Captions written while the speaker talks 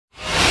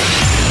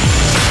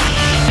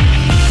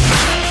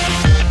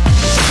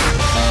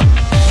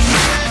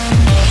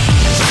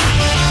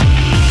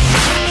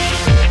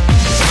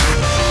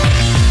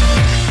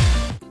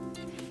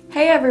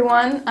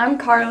everyone, I'm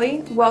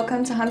Carly.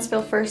 Welcome to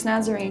Huntsville First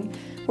Nazarene.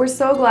 We're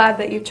so glad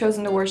that you've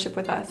chosen to worship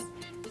with us.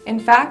 In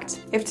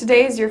fact, if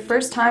today is your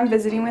first time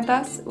visiting with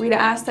us, we'd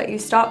ask that you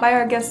stop by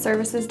our guest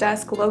services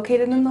desk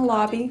located in the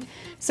lobby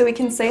so we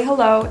can say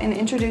hello and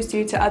introduce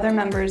you to other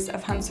members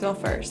of Huntsville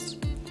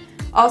First.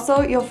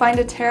 Also, you'll find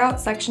a tear out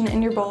section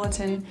in your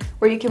bulletin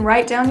where you can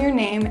write down your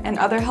name and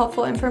other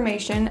helpful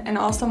information and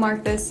also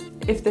mark this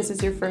if this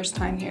is your first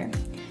time here.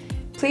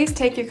 Please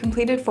take your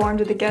completed form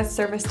to the guest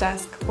service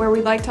desk where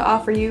we'd like to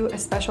offer you a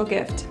special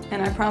gift,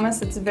 and I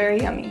promise it's very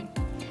yummy.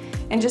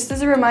 And just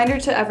as a reminder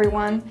to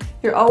everyone,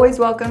 you're always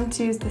welcome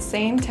to use the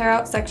same tear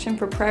out section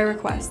for prayer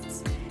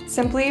requests.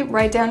 Simply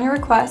write down your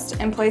request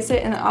and place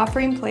it in the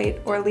offering plate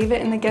or leave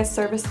it in the guest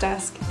service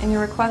desk, and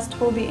your request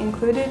will be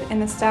included in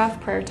the staff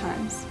prayer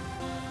times.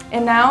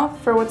 And now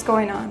for what's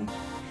going on.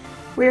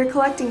 We are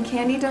collecting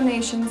candy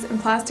donations and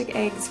plastic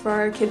eggs for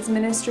our kids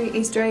ministry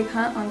Easter egg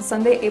hunt on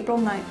Sunday, April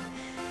 9th.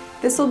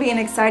 This will be an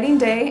exciting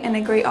day and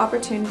a great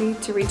opportunity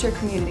to reach our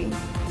community.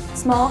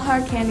 Small,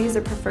 hard candies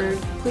are preferred.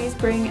 Please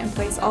bring and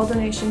place all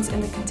donations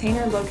in the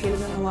container located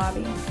in the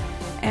lobby.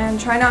 And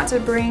try not to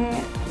bring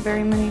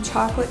very many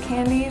chocolate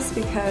candies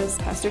because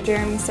Pastor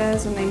Jeremy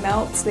says when they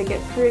melt, they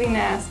get pretty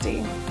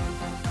nasty.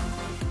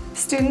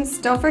 Students,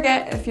 don't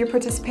forget, if you're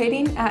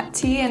participating at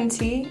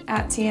TNT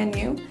at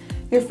TNU,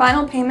 your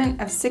final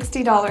payment of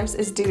 $60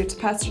 is due to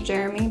Pastor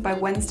Jeremy by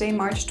Wednesday,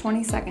 March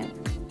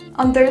 22nd.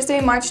 On Thursday,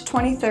 March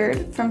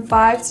 23rd, from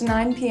 5 to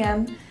 9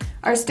 p.m.,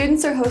 our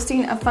students are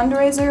hosting a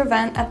fundraiser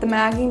event at the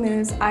Maggie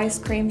Moo's Ice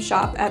Cream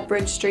Shop at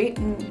Bridge Street.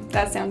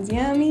 That sounds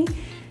yummy.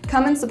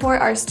 Come and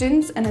support our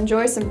students and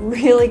enjoy some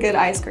really good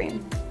ice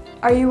cream.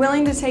 Are you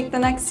willing to take the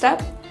next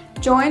step?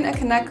 Join a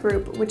Connect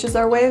group, which is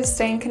our way of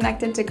staying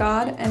connected to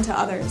God and to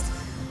others.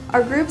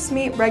 Our groups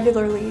meet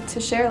regularly to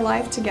share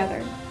life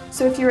together.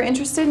 So if you're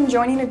interested in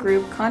joining a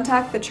group,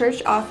 contact the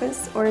church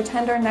office or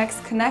attend our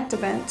next Connect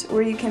event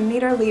where you can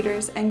meet our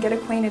leaders and get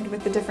acquainted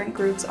with the different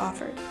groups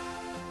offered.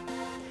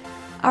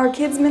 Our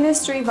Kids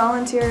Ministry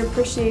Volunteer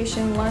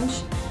Appreciation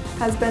Lunch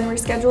has been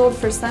rescheduled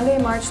for Sunday,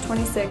 March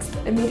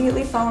 26th,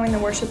 immediately following the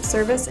worship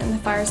service in the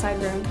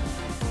fireside room.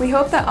 We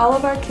hope that all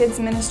of our Kids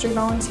Ministry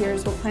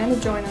volunteers will plan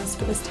to join us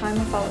for this time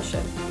of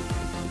fellowship.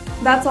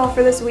 That's all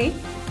for this week.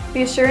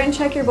 Be sure and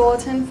check your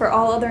bulletin for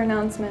all other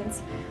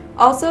announcements.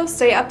 Also,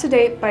 stay up to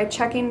date by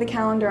checking the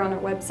calendar on our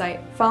website,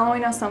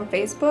 following us on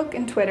Facebook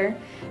and Twitter,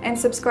 and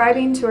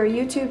subscribing to our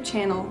YouTube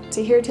channel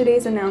to hear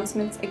today's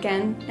announcements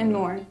again and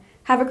more.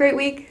 Have a great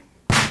week!